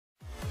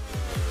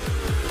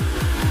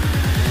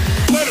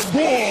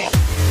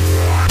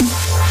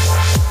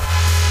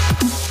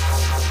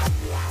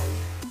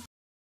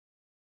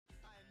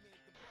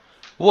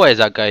What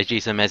is up guys,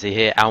 Jason Messi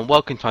here and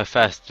welcome to my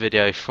first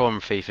video from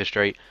Fifa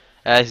Street.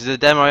 This is a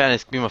demo and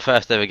it's been my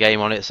first ever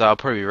game on it, so I'll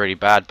probably be really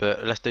bad,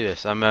 but let's do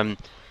this. I'm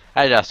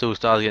Adidas All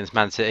Stars against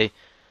Man City.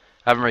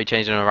 I haven't really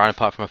changed anything around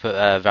apart from I put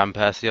Van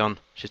Persie on.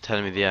 Just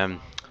telling me the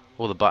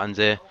all the buttons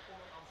here.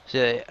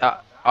 So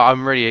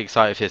I'm really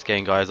excited for this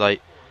game, guys.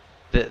 Like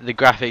the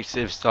graphics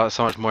is like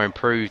so much more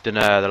improved than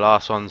the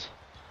last ones.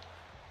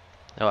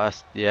 Oh,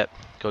 yep,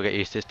 gotta get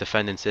used to this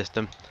defending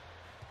system.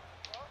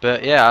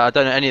 But yeah, I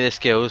don't know any of the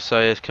skills, so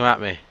it's come at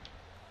me.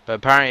 But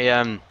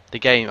apparently, the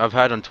game, I've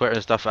heard on Twitter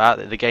and stuff like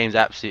that the game's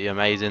absolutely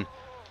amazing.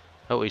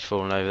 Oh, he's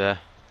falling over there.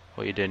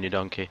 What are you doing, you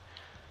donkey?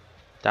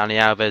 Dani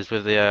Alves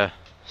with the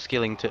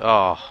skilling to.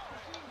 Oh,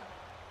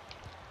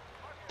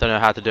 don't know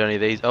how to do any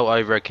of these. Oh,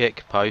 over a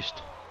kick,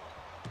 post.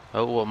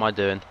 Oh, what am I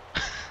doing?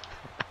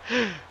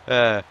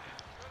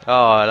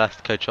 Oh, that's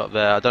the coach up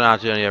there. I don't know how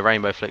to do any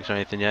rainbow flicks or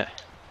anything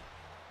yet.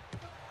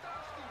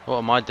 What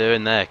am I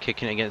doing there?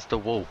 Kicking it against the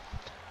wall.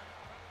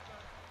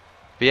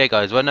 But yeah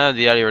guys, when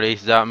the early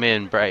release is out, me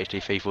and Brett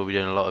actually FIFA will be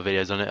doing a lot of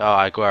videos on it. Oh,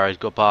 Aguero's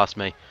got past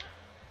me,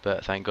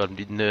 but thank God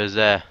he knew he was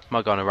there.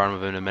 Might go on a run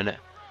with him in a minute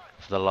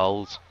for the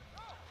lols.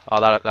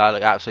 Oh, that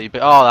looked absolutely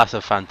big. Oh, that's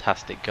a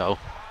fantastic goal.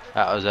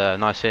 That was a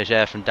nice finish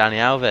there from Dani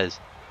Alves.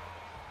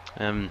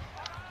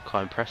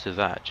 Quite impressive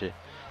that actually.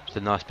 Just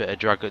a nice bit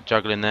of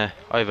juggling there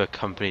over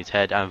Company's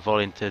head and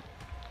volleying to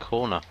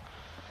corner.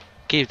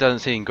 Keeper doesn't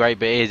seem great,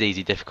 but it is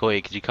easy difficulty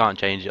because you can't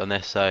change it on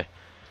this, so.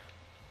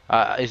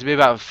 It's be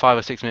about a 5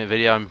 or 6 minute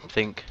video. I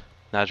think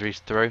Nasri's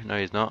through. No,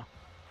 he's not.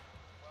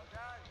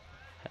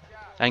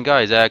 And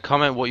guys,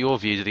 comment what your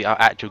views of the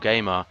actual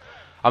game are.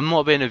 I'm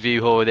not being a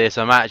view whore with this.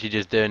 I'm actually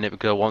just doing it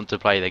because I want to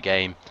play the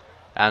game.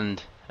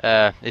 And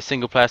it's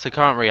single player, so I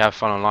can't really have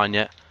fun online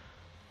yet.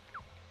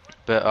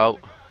 But oh,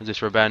 is this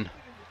Ruben?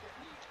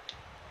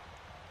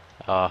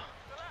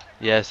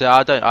 Yeah. So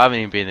I haven't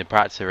even been in the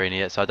practice arena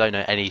yet, so I don't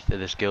know any of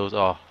the skills.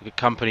 Oh, the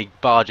Company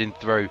barging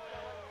through.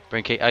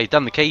 Oh, he's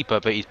done the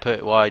keeper, but he's put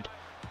it wide,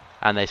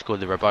 and they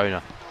scored the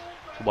Rabona.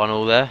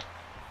 1-1 there.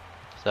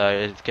 So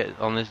let's get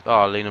on this.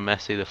 Oh, Lionel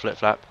Messi, the flip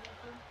flap.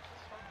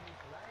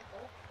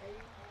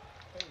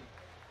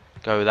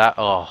 Go with that.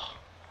 Oh,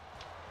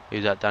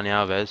 who's that? Dani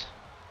Alves.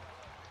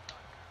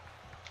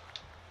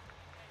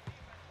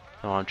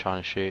 Oh, I'm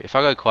trying to shoot. If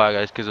I go quiet,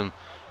 guys, because I'm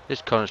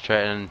just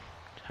concentrating and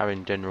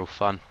having general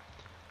fun.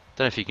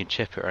 Don't know if you can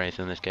chip it or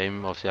anything in this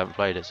game. Obviously, I haven't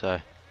played it, so.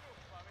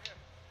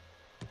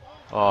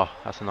 Oh,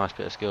 that's a nice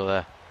bit of skill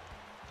there.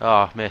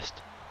 Oh,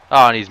 missed.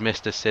 Oh, and he's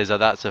missed a scissor.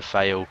 That's a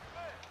fail.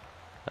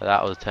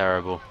 That was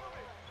terrible.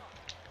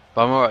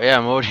 But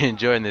I'm already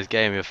enjoying this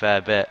game a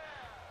fair bit.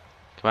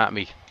 Come at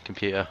me,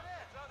 computer.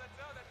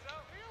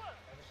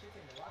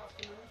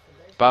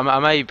 But I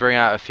may bring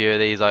out a few of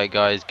these, like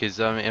guys, because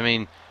I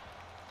mean,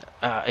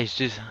 it's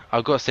just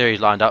I've got a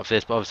series lined up for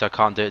this, but obviously I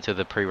can't do it till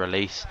the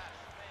pre-release.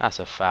 That's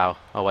a foul.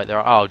 Oh wait, there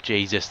are. Oh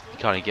Jesus, you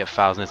can't even get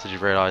fouls in this. I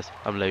just realised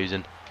I'm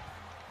losing.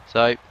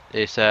 So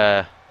it's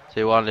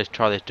 2-1. Let's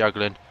try this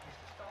juggling.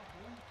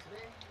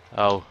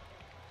 Oh,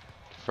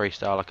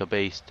 freestyle like a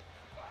beast.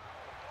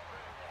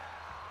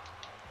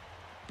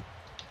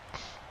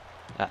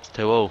 That's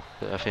 2-2.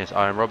 I think it's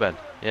Iron Robin.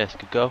 Yes,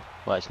 good goal.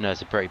 Well, it's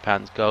a pretty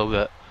pants goal,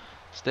 but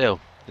still,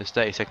 there's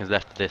 30 seconds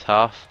left of this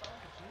half.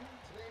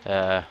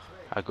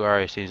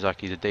 Aguero seems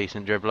like he's a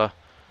decent dribbler,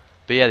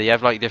 but yeah, they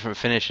have like different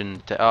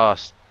finishing. Oh,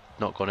 it's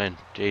not gone in.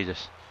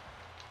 Jesus.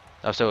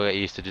 I've still got to get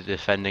used to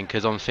defending,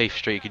 because on FIFA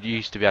Street you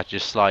used to be able to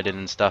just slide in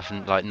and stuff,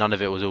 and like none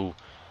of it was all.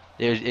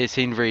 It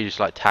seemed really just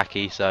like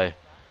tacky, so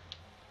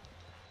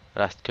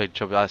that's the good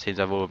job. That seems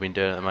I've all been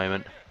doing at the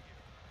moment.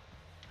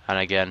 And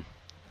again,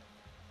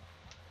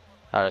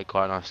 that looked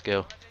quite a nice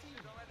skill.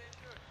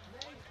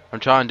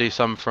 I'm trying to do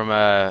some from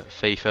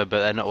FIFA, but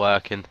they're not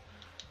working.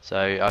 So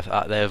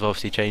they've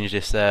obviously changed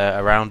this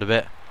around a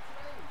bit.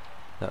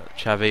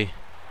 Xavi.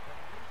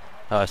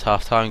 Oh, it's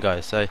half time,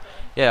 guys. So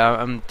yeah,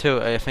 I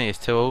think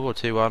it's 2-2 or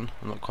 2-1.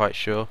 I'm not quite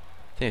sure.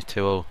 I think it's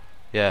 2-2.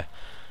 Yeah.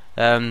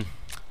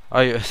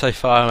 So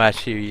far I'm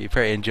actually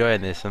pretty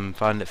enjoying this. I'm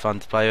finding it fun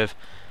to play with.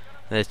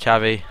 And there's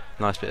Xavi,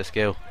 nice bit of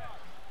skill.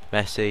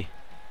 Messi.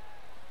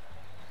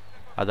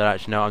 I don't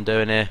actually know what I'm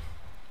doing here.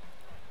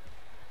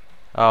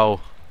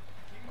 Oh.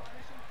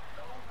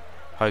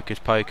 Hocus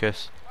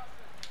pocus.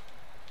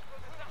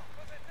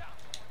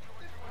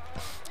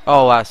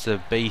 Oh, that's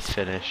a beast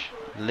finish.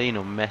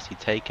 Lionel Messi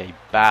take a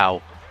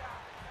bow.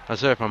 I'm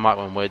sorry if my mic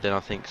went weird, then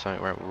I think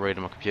something went weird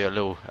on my computer. A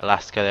little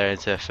Elastica there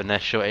into a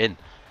finesse shot in.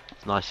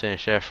 Nice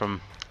finish there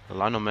from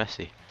Lionel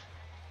Messi.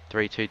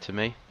 3-2 to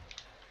me.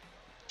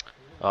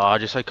 Oh, I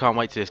can't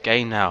wait to this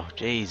game now.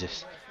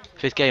 Jesus.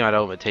 If this game had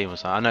Ultimate Team or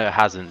something, I know it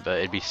hasn't, but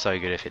it'd be so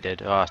good if it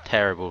did. Oh, it's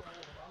terrible.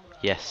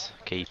 Yes,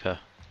 keeper,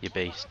 you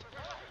beast.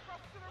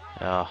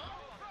 Oh,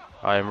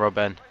 I am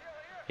Robin.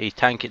 He's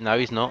tanking. No,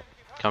 he's not.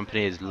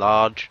 Company is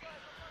large.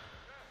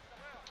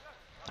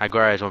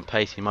 Aguero's on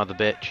pacey mother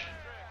bitch.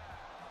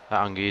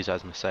 That Anguissa,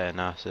 as I'm saying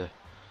now, so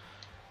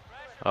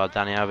Oh,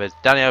 Danny Alves.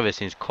 Danny Alves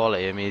seems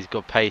quality. I mean, he's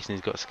got pace and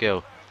he's got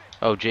skill.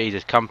 Oh,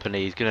 Jesus,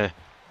 company. He's gonna.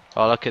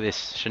 Oh, look at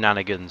this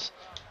shenanigans.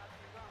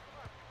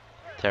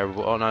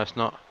 Terrible. Oh no, it's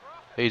not.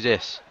 Who's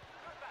this?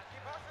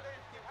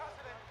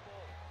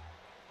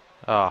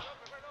 Oh,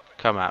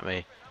 come at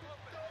me.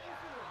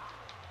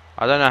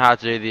 I don't know how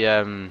to do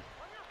the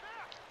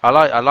I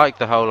like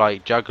the whole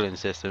like juggling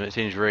system. It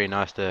seems really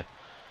nice to.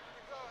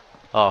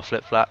 Oh,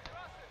 flip flap.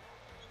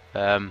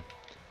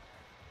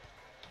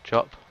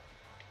 Chop.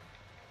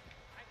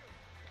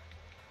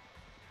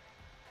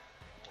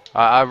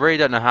 I really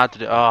don't know how to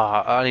do.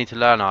 Oh, I need to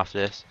learn after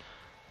this.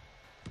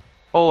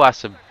 Oh,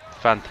 that's a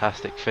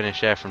fantastic finish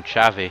there from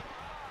Xavi.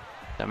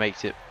 That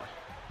makes it.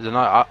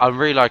 I'm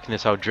really liking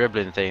this whole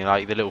dribbling thing,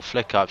 like the little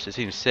flick ups. It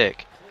seems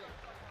sick.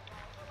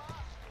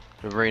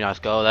 A really nice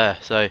goal there.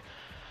 So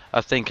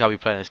I think I'll be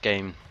playing this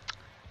game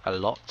a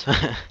lot.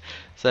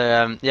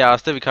 So yeah, I'll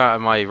still be coming out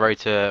of my road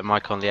to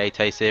Micon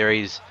Liete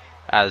series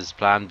as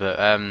planned. But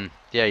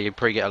yeah, you'll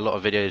probably get a lot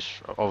of videos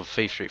of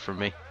FIFA Street from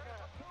me.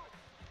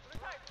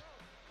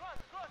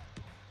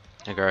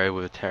 Aguero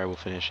with a terrible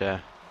finish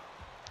there.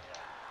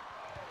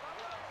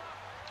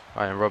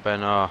 Ryan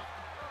Robben, oh.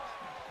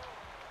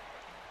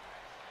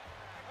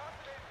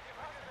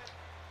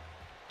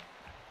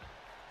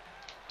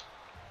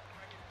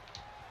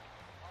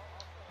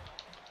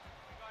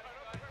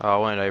 Oh, I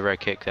wanted a red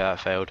kick that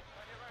failed.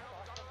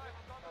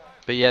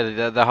 But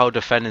yeah, the whole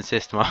defending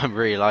system I'm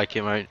really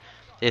liking.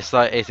 It's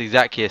like it's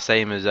exactly the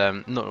same as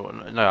no,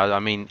 I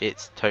mean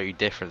it's totally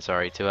different.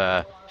 Sorry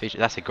to feature.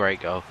 That's a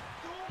great goal.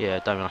 Yeah,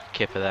 don't mean like a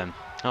kipper them.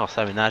 Oh,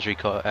 Sammy Nasri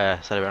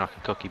celebrating like a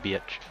cocky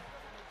bitch.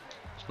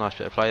 It's a nice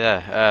bit of play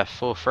there.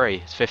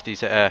 4-3. It's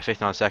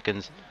 59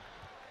 seconds.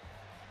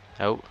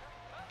 Oh.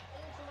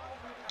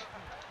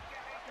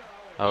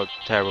 Oh,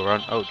 terrible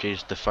run. Oh,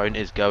 jeez, the phone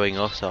is going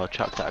off, so I'll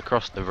chuck that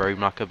across the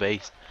room like a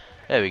beast.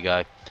 There we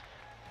go.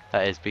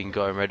 That has been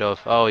gotten rid of.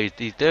 Oh, he's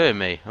doing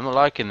me. I'm not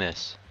liking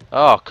this.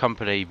 Oh,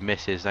 company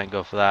misses. Thank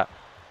God for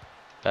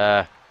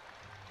that.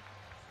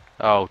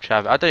 Oh,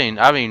 Chav. I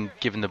haven't even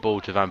given the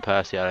ball to Van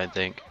Persie, I don't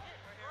think.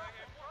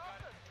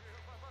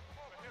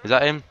 Is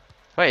that him?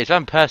 Wait, is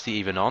Van Persie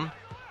even on?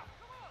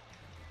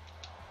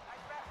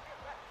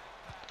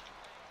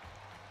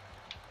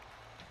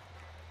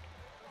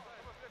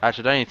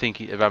 Actually, I don't even think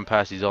Van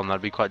Persie's on.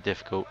 That'd be quite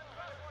difficult.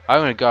 I'm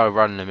going to go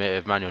run in a minute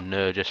with Manuel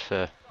Neuer just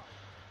for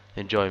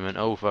enjoyment.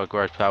 Oh, for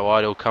Aguero's put that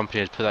wide. All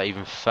company has put that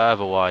even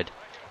further wide.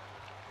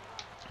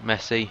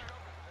 Messi.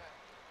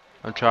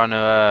 I'm trying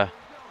to.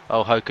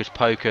 Oh, hocus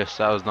pocus.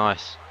 That was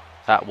nice.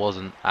 That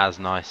wasn't as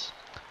nice.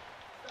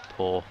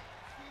 Poor.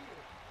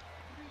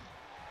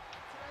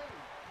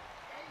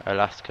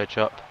 Elastico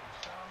chop.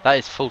 That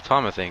is full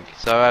time, I think.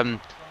 So,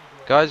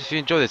 guys, if you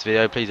enjoyed this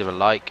video, please leave a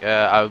like.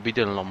 I will be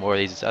doing a lot more of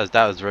these, as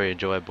that was very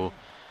enjoyable.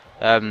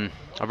 I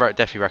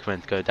definitely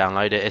recommend to go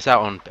download it. It's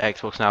out on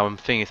Xbox now. I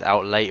think it's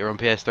out later on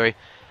PS3.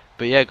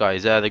 But yeah,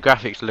 guys, the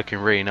graphics are looking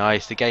really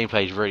nice. The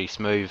gameplay is really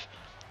smooth.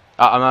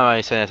 I'm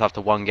only saying this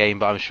after one game,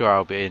 but I'm sure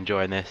I'll be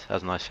enjoying this. That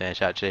was a nice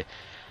finish, actually.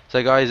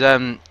 So, guys,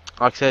 like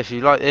I said, if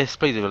you like this,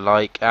 please leave a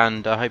like,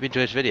 and I hope you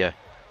enjoyed this video.